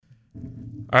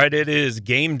All right, it is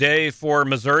game day for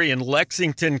Missouri in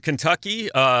Lexington, Kentucky.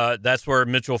 That's where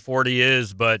Mitchell Forty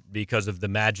is, but because of the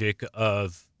magic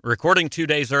of recording 2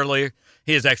 days earlier,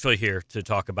 he is actually here to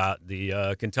talk about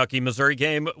the Kentucky-Missouri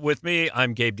game with me.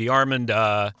 I'm Gabe DeArmond.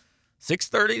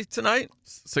 6:30 tonight?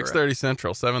 6:30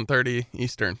 Central, 7:30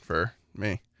 Eastern for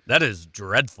me. That is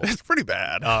dreadful. It's pretty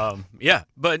bad. Yeah,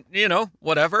 but,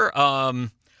 whatever.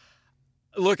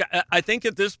 Look, I think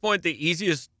at this point the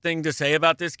easiest thing to say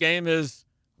about this game is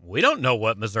we don't know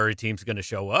what Missouri team's going to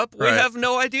show up. We have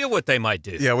no idea what they might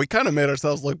do. Yeah, we kind of made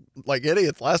ourselves look like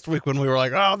idiots last week when we were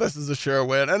like, oh, this is a sure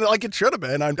win. And it should have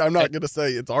been. I'm not going to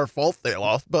say it's our fault they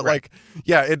lost. But,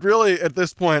 it really, at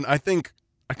this point, I think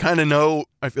I kind of know,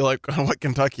 I feel like, what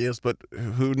Kentucky is, but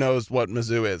who knows what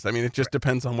Mizzou is. I mean, it just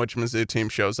depends on which Mizzou team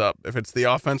shows up. If it's the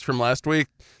offense from last week,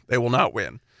 they will not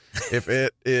win. If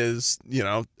it is,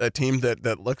 a team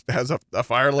that has a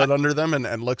fire lit under them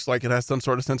and looks like it has some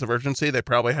sort of sense of urgency, they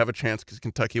probably have a chance because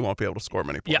Kentucky won't be able to score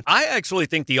many points. Yeah, I actually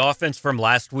think the offense from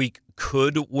last week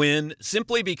could win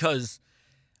simply because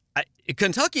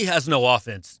Kentucky has no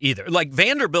offense either. Like,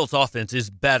 Vanderbilt's offense is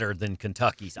better than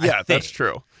Kentucky's. Yeah, that's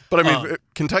true. But, I mean,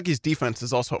 Kentucky's defense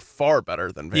is also far better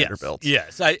than Vanderbilt's.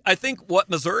 Yes. I think what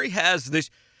Missouri has this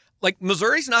 –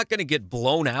 Missouri's not going to get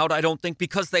blown out, I don't think,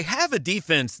 because they have a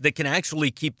defense that can actually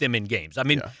keep them in games. I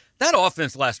mean, that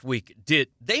offense last week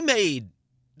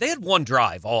they had one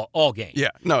drive all game. Yeah,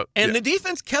 no. And the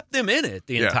defense kept them in it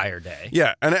the entire day.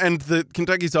 Yeah, and the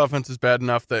Kentucky's offense is bad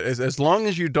enough that as long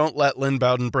as you don't let Lynn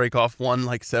Bowden break off one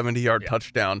 70-yard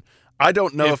touchdown, I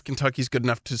don't know if Kentucky's good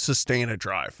enough to sustain a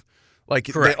drive.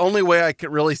 Correct. The only way I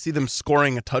could really see them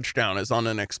scoring a touchdown is on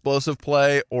an explosive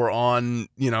play or on,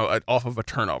 off of a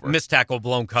turnover. Missed tackle,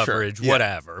 blown coverage,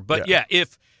 whatever. But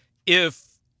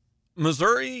if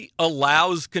Missouri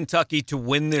allows Kentucky to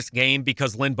win this game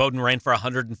because Lynn Bowden ran for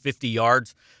 150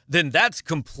 yards, then that's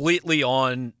completely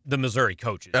on the Missouri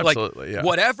coaches. Absolutely,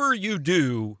 Whatever you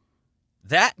do,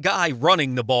 that guy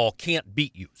running the ball can't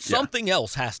beat you. Something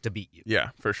else has to beat you.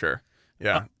 Yeah, for sure.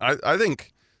 Yeah, I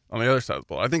think – on the other side of the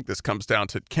ball, I think this comes down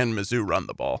to can Mizzou run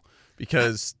the ball,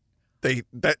 because they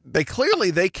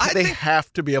clearly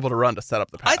have to be able to run to set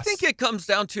up the pass. I think it comes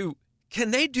down to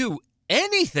can they do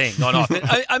anything on offense?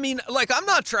 I mean, I'm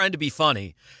not trying to be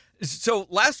funny. So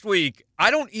last week,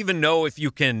 I don't even know if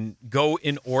you can go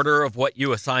in order of what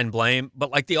you assign blame,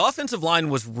 but the offensive line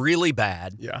was really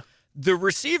bad. Yeah, the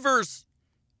receivers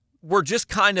were just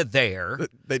kind of there.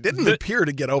 They didn't appear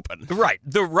to get open. Right.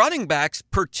 The running backs,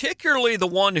 particularly the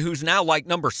one who's now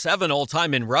number 7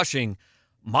 all-time in rushing,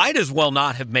 might as well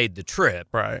not have made the trip.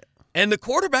 Right. And the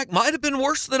quarterback might have been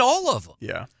worse than all of them.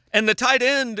 Yeah. And the tight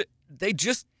end,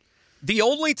 the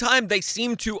only time they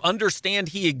seemed to understand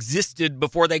he existed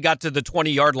before they got to the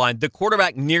 20-yard line, the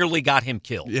quarterback nearly got him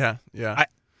killed. Yeah, yeah.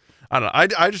 I don't know.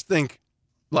 I just think,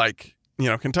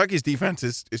 Kentucky's defense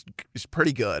is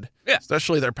pretty good,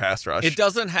 especially their pass rush. It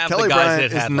doesn't have Kelly the guys Bryant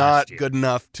it had is not last year. good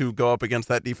enough to go up against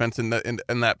that defense in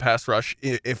that pass rush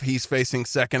if he's facing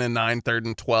 2nd and 9, 3rd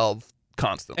and 12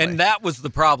 constantly. And that was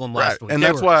the problem last week. And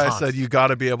that's why I said you got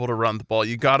to be able to run the ball.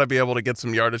 You got to be able to get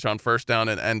some yardage on first down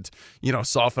and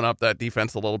soften up that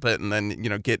defense a little bit, and then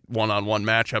get one-on-one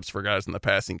matchups for guys in the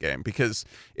passing game. Because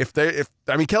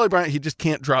Kelly Bryant, he just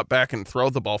can't drop back and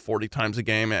throw the ball 40 times a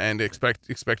game and expect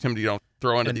him to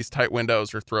throw into these tight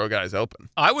windows or throw guys open.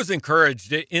 I was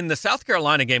encouraged in the South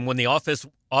Carolina game when the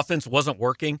offense wasn't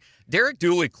working. Derek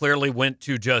Dooley clearly went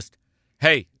to just,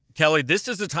 hey, Kelly, this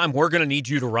is the time we're going to need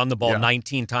you to run the ball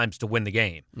 19 times to win the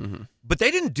game. Mm-hmm. But they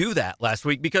didn't do that last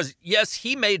week because, yes,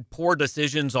 he made poor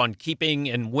decisions on keeping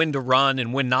and when to run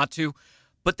and when not to.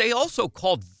 But they also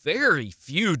called very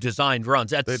few designed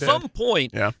runs. At some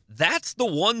point, that's the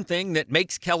one thing that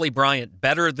makes Kelly Bryant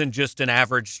better than just an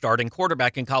average starting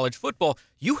quarterback in college football.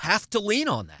 You have to lean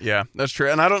on that. Yeah, that's true.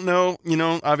 And I don't know,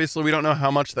 obviously we don't know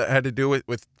how much that had to do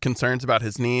with concerns about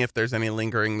his knee, if there's any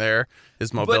lingering there,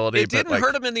 his mobility. But it didn't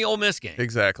hurt him in the Ole Miss game.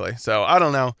 Exactly. So I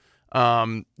don't know.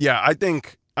 I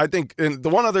think and the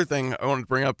one other thing I wanted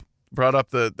to brought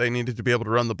up that they needed to be able to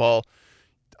run the ball.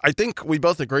 I think we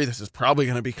both agree this is probably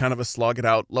going to be kind of a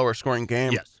slog-it-out, lower-scoring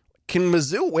game. Yes. Can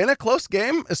Mizzou win a close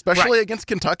game, especially against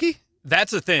Kentucky?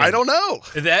 That's a thing. I don't know.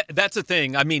 That's a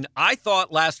thing. I mean, I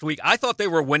thought last week, they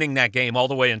were winning that game all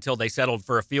the way until they settled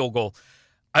for a field goal.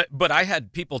 But I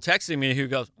had people texting me who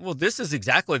goes, well, this is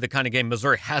exactly the kind of game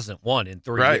Missouri hasn't won in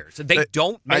 3 years. They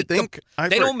don't make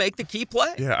the key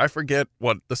play. Yeah, I forget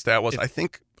what the stat was. I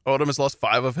think Odom has lost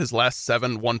 5 of his last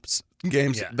 7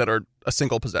 games that are a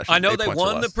single possession. I know they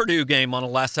won the Purdue game on a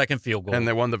last-second field goal. And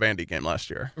they won the Vandy game last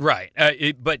year. Right.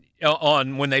 But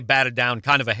on when they batted down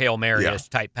kind of a Hail Mary-ish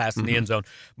type pass in the end zone.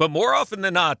 But more often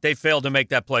than not, they failed to make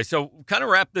that play. So kind of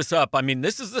wrap this up. I mean,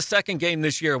 this is the second game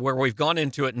this year where we've gone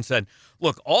into it and said,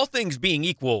 look, all things being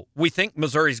equal, we think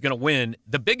Missouri's going to win.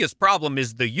 The biggest problem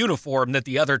is the uniform that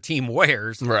the other team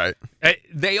wears. Right.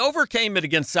 They overcame it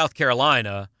against South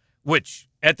Carolina, which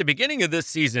at the beginning of this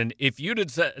season, if you'd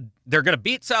have said they're going to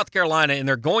beat South Carolina and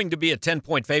they're going to be a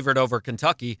 10-point favorite over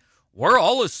Kentucky, we're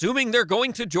all assuming they're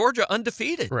going to Georgia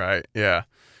undefeated. Right. Yeah.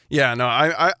 Yeah. No,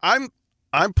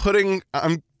 I'm putting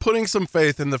some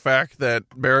faith in the fact that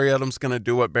Barry Odom's going to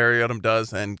do what Barry Odom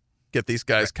does and get these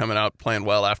guys coming out playing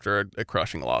well after a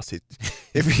crushing loss.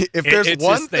 If there's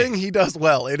one thing he does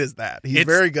well, it is that. He's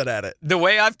very good at it. The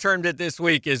way I've termed it this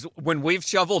week is when we've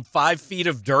shoveled 5 feet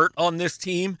of dirt on this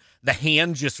team, the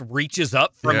hand just reaches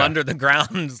up from under the ground.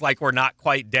 It's like we're not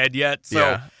quite dead yet.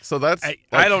 So that's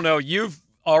I don't know. You've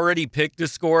already picked a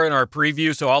score in our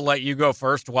preview, so I'll let you go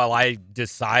first while I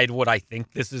decide what I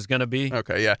think this is going to be.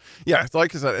 Okay, yeah. Yeah,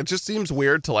 like I said, it just seems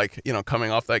weird to, like, coming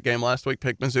off that game last week,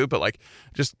 pick Mizzou, but, like,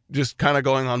 just kind of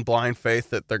going on blind faith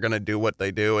that they're going to do what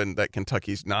they do and that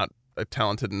Kentucky's not a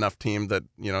talented enough team that,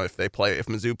 if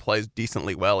Mizzou plays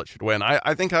decently well, it should win.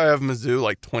 I think I have Mizzou,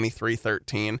 like,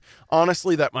 23-13.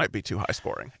 Honestly, that might be too high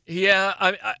scoring.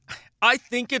 Yeah, I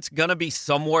think it's going to be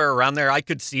somewhere around there. I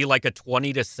could see, like, a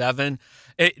 20-7.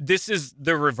 This is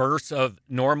the reverse of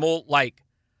normal. Like,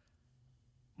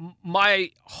 my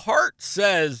heart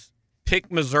says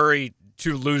pick Missouri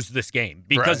to lose this game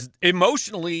because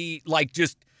emotionally, like,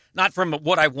 just not from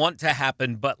what I want to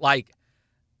happen, but, like,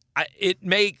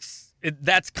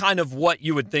 that's kind of what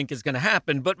you would think is going to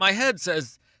happen. But my head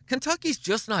says Kentucky's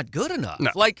just not good enough. No.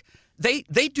 Like, they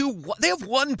have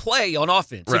one play on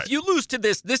offense. Right. If you lose to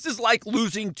this is like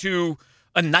losing to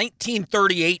a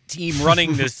 1938 team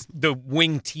running the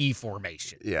wing T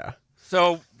formation. Yeah.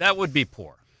 So that would be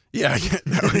poor. Yeah,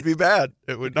 that would be bad.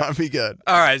 It would not be good.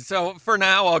 All right, so for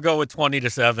now, I'll go with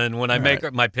 20-7. When I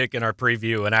make my pick in our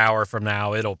preview an hour from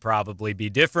now, it'll probably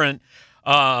be different.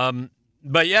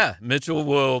 But yeah, Mitchell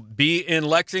will be in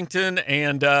Lexington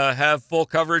and have full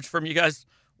coverage from you guys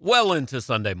well into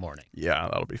Sunday morning. Yeah,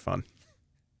 that'll be fun.